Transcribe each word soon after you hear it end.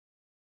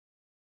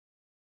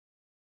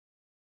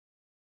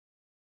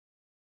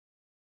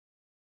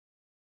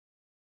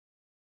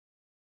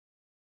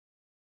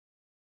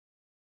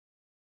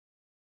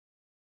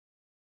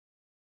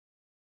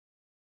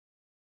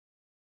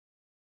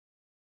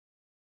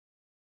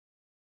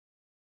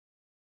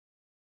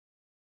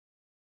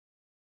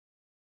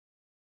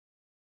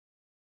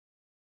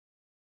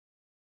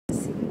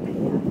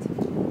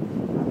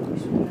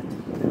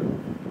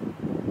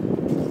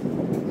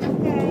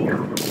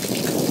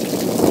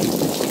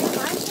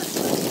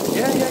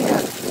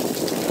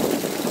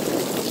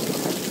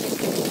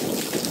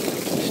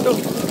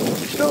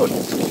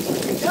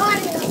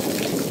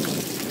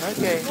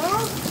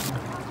Okay.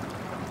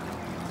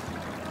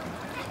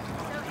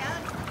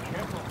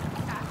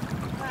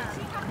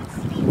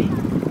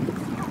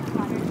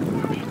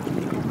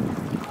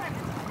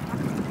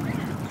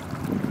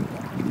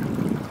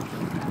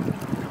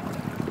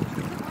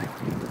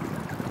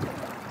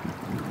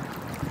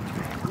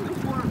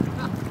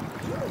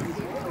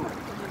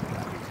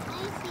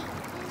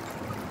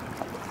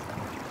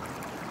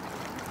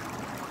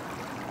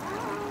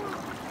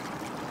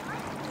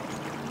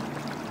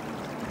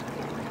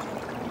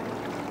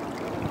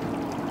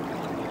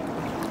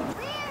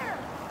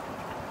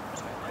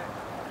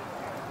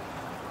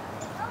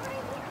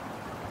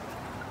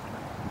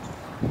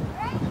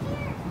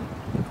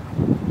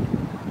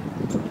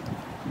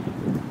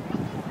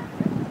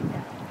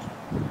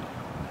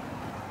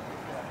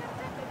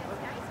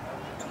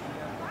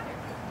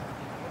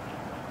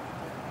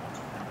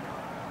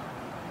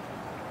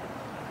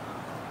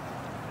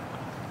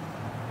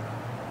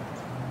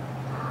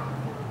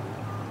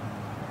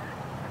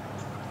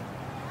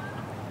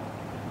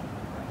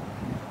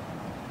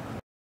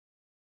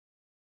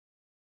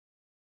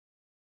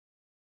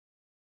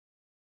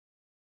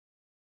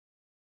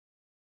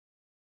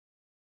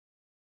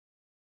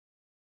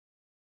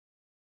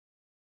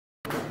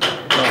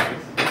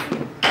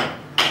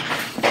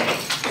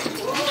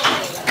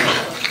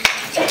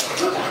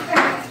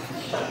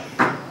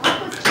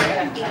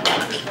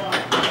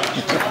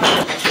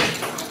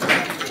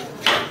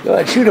 Go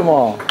ahead, shoot them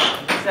all.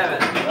 7.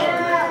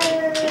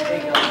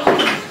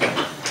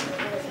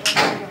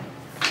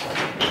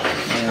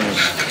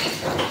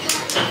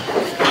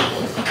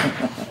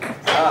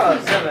 Oh,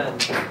 7.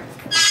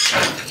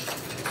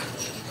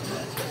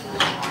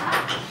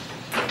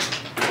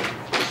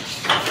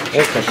 Wait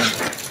a second.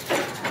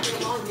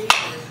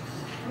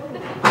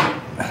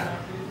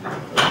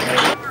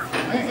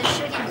 Is it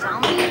shooting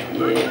zombies?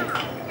 Yeah.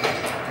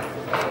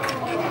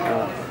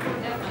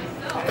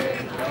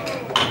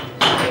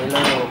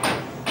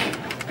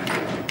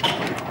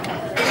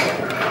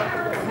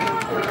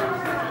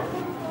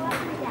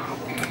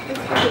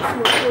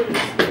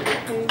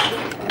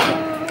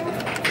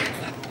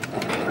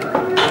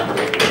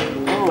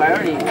 Oh,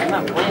 I'm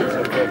not playing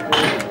so good.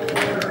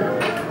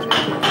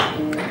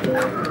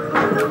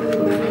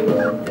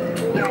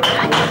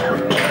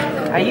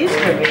 I used to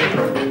be.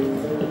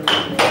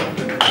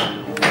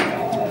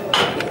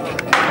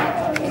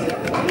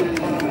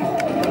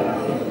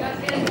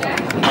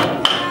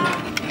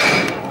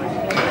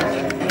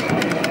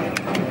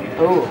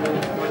 Oh.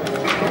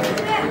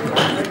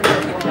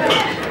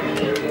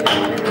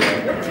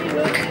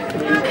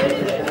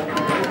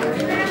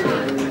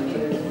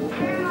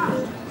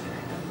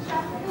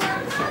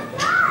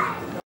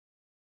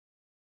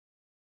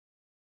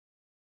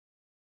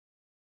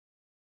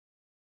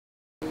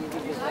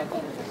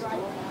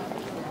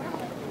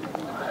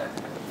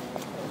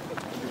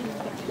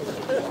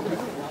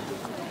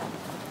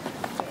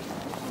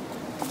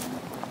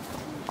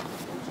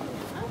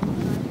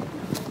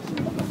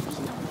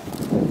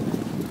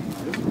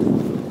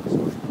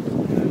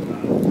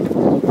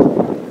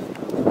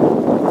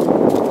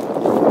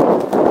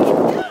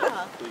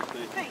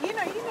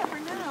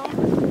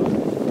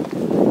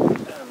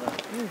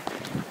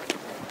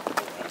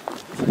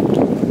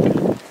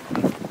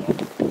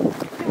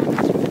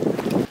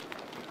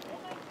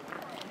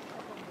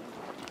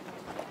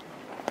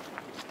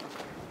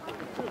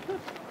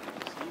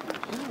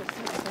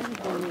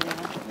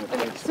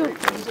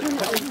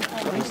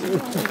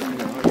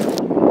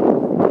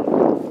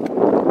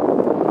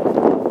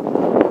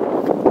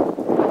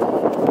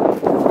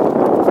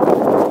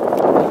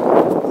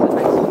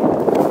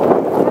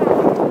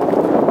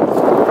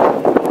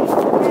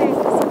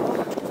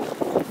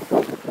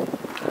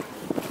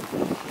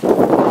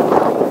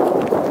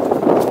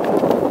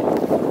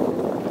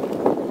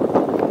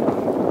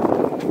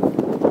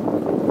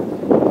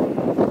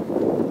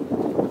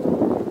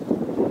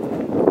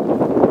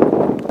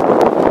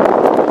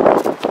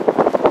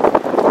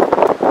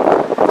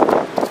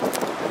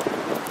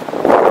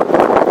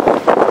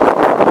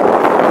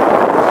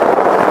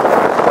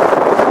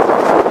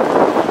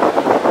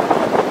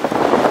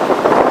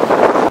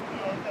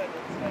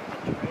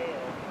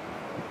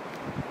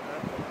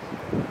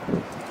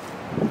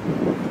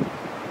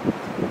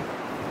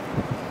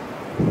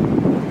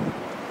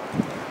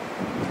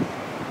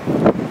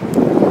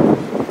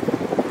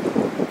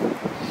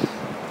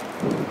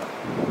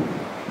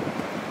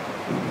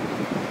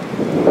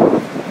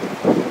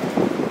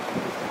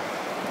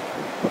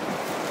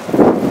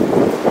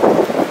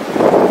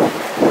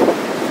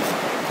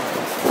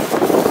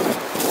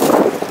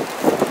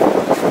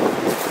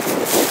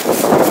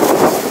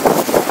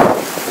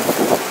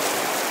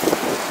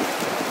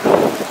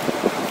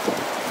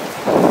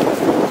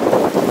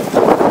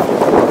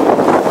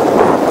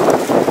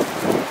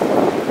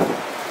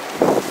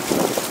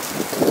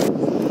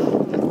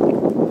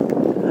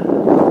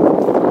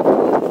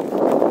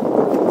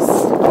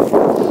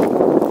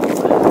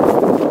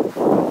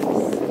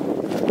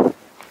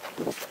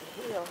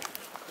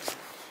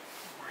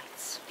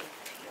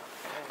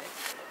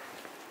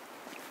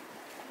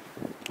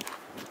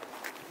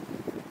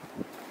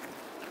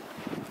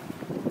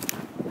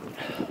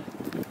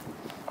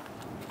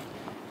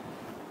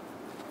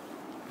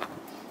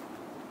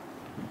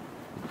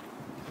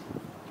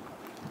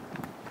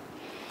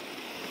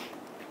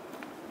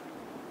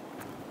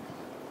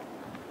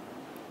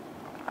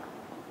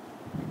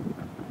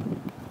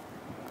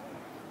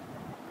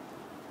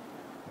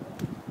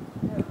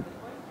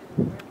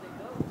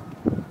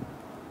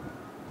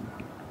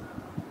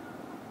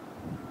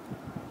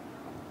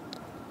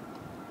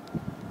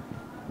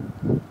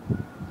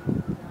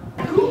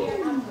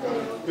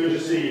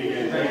 see you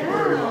again. Thank you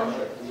very much.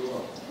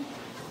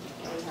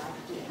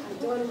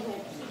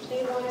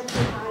 They wanted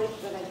to hide,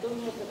 but I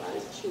don't have the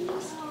right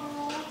shoes.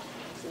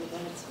 So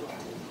that's why.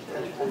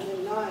 And the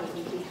line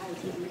will be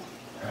hiding.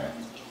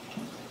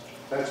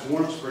 That's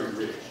Warm Spring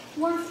Ridge.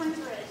 Warm Springs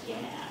Ridge, yeah.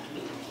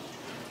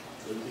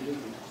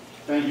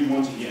 Thank you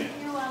once again.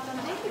 You're welcome.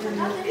 Thank you for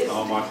coming.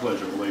 Oh, my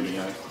pleasure, believe me.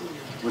 I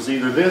was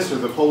either this or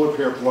the polar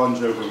bear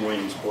plunge over in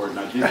Williamsport, and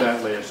I did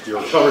that last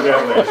year, covered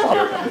that last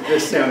year.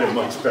 This sounded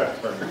much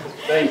better.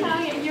 Thank you. Oh,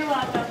 yeah, you're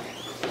welcome.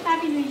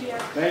 Happy New Year.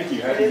 Thank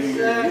you. Happy New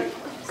Year to you.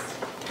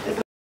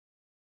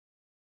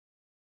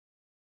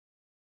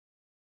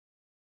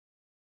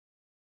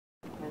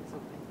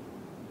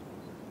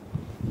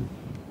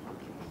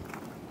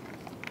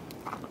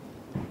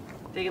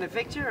 Taking a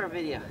picture or a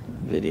video?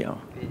 Video.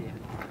 Video.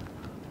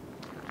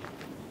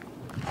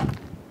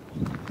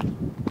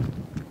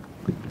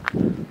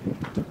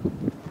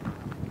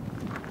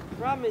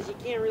 Problem is you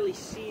can't really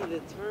see the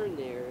turn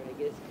there, I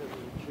guess, because of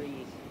the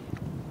trees.